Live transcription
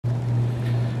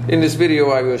In this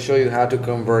video I will show you how to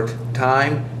convert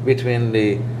time between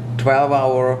the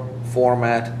 12-hour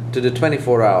format to the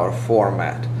 24-hour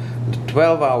format. The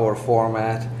 12-hour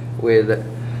format with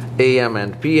AM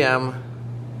and PM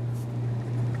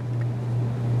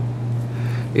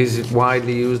is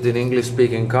widely used in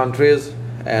English-speaking countries,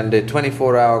 and the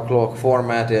 24-hour clock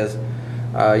format is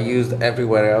used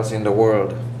everywhere else in the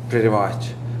world pretty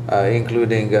much.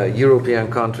 Including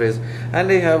European countries, and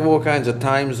they have all kinds of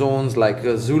time zones like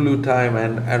Zulu time,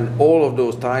 and all of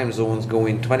those time zones go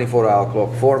in 24-hour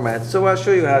clock format. So I'll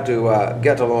show you how to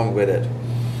get along with it.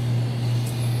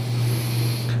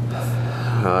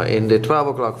 In the 12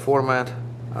 o'clock format,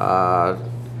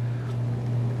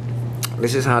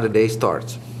 this is how the day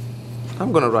starts.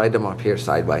 I'm gonna write them up here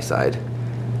side by side.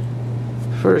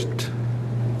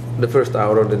 The first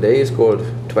hour of the day is called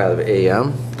 12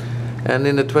 AM. And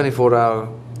in the 24-hour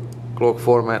clock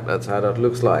format, that's how that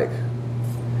looks like.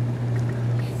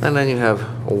 And then you have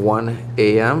 1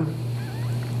 AM.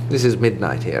 This is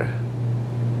midnight here.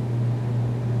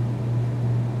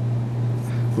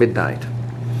 Midnight.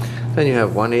 Then you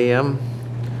have 1 AM,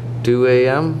 2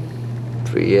 AM,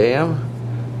 3 AM,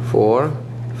 4,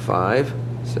 5,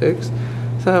 6,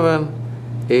 7,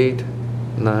 8,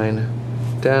 9,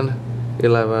 10,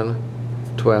 11,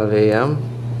 12 AM.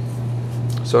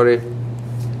 Sorry,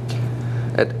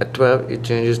 at 12 it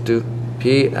changes to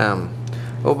PM.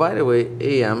 Oh, by the way,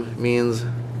 AM means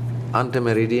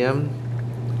antemeridian.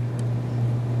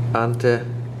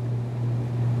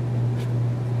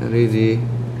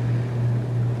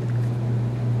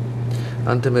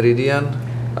 Antemeridian,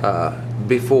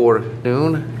 before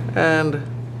noon, and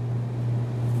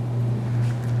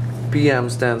PM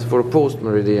stands for post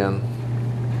meridian,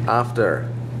 after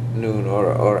noon,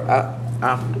 or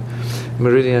after.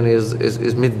 Meridian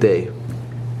is midday,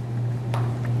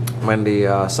 when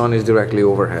the sun is directly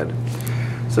overhead.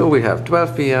 So we have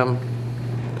 12 PM,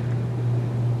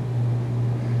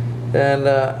 and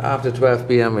after 12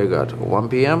 PM we got 1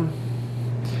 PM,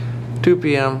 2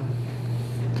 PM,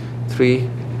 3,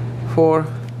 4,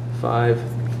 5,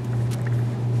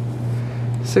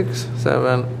 6,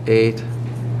 7, 8,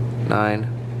 9,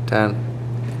 10,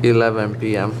 11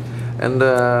 PM, and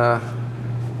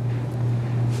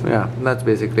yeah, that's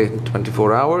basically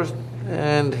 24 hours.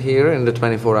 And here in the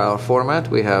 24-hour format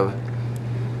we have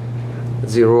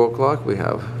 0 o'clock, we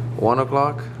have 1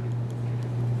 o'clock,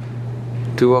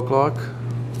 2 o'clock,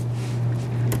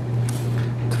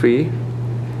 3,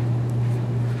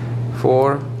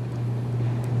 4,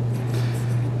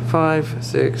 5,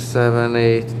 6, 7,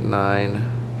 8, 9,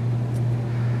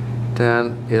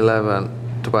 10, 11,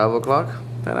 12 o'clock.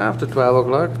 And after 12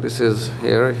 o'clock, this is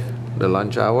here the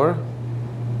lunch hour.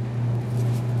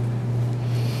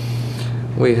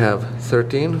 We have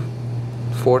 13,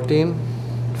 14,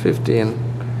 15,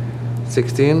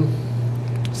 16,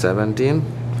 17,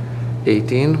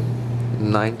 18,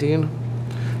 19,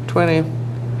 20,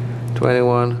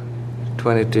 21,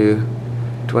 22,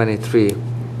 23.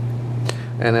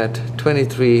 And at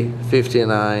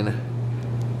 23:59,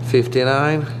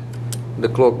 59, the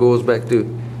clock goes back to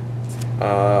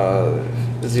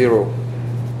 0.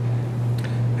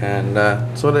 And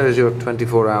so there is your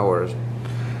 24 hours.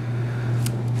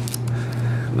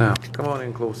 Now, come on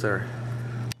in closer.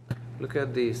 Look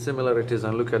at the similarities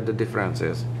and look at the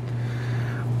differences.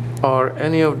 Are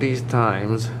any of these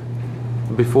times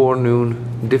before noon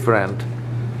different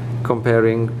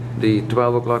comparing the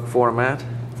 12 o'clock format,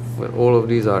 where all of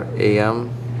these are AM,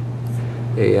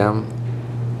 AM,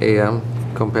 AM,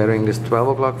 comparing this 12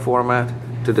 o'clock format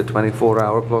to the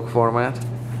 24-hour clock format?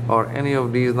 Are any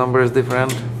of these numbers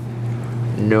different?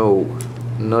 No,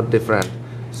 not different.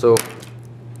 So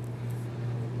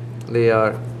they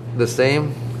are the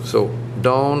same, so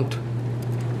don't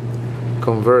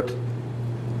convert.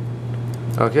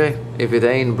 Okay, if it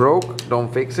ain't broke,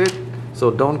 don't fix it.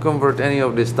 So don't convert any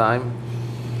of this time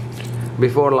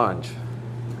before lunch,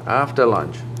 after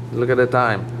lunch. Look at the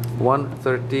time: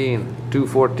 1:13,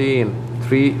 2:14,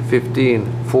 3:15,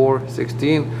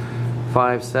 4:16,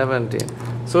 5:17.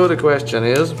 So the question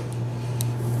is,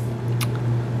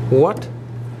 what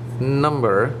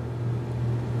number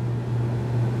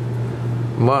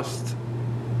must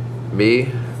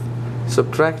be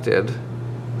subtracted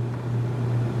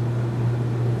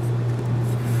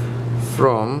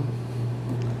from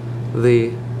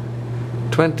the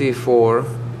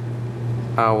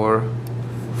 24-hour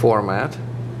format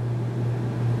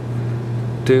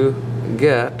to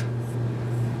get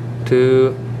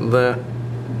to the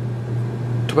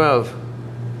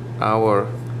 12-hour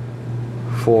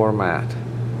format?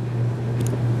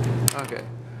 Okay,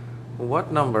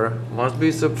 what number must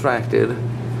be subtracted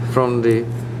from the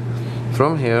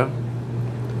from here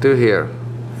to here,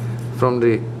 from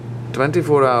the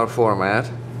 24-hour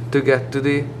format to get to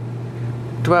the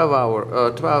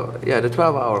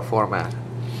 12-hour format.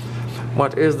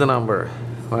 What is the number?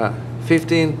 Well,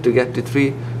 15 to get to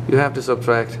 3, you have to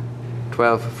subtract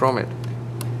 12 from it.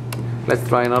 Let's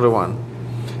try another one.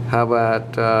 How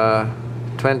about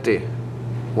 20?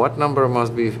 What number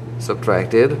must be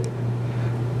subtracted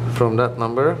from that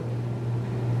number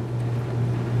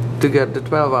to get the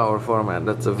 12-hour format?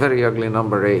 That's a very ugly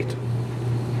number, 8.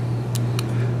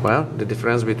 Well, the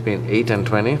difference between 8 and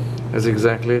 20 is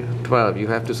exactly 12. You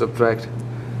have to subtract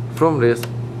from this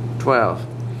 12.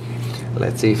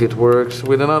 Let's see if it works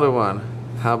with another one.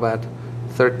 How about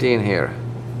 13 here?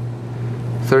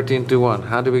 13 to 1.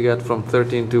 How do we get from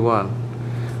 13 to 1?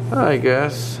 I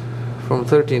guess from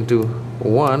 13 to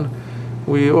 1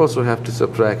 we also have to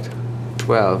subtract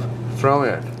 12 from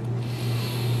it.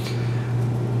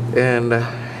 And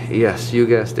yes, you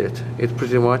guessed it. It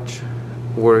pretty much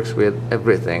works with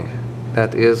everything.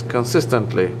 That is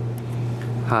consistently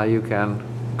how you can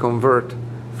convert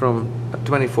from a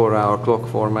 24-hour clock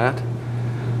format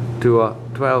to a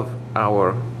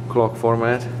 12-hour clock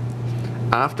format.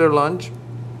 After lunch,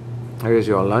 here is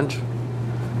your lunch.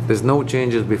 There's no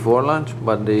changes before lunch,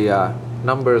 but the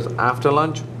numbers after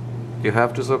lunch, you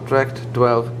have to subtract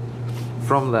 12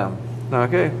 from them.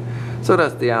 Okay, so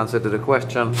that's the answer to the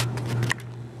question.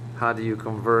 How do you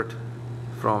convert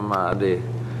from the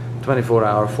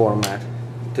 24-hour format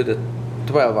to the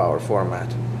 12-hour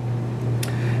format?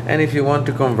 And if you want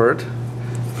to convert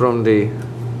from the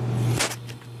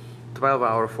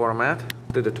 12-hour format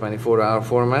to the 24-hour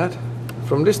format,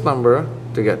 from this number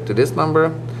to get to this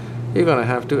number, you're gonna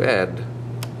have to add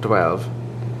 12.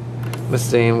 The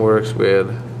same works with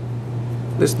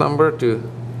this number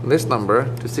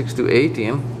to 6 to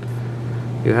 18.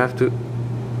 You have to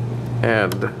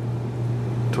add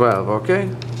 12. Okay,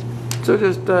 so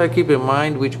just keep in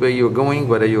mind which way you're going,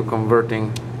 whether you're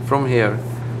converting from here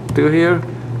to here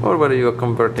or whether you're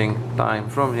converting time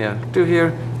from here to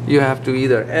here. You have to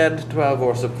either add 12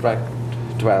 or subtract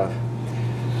 12.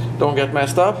 Don't get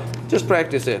messed up, just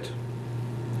practice it.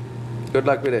 Good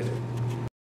luck with it.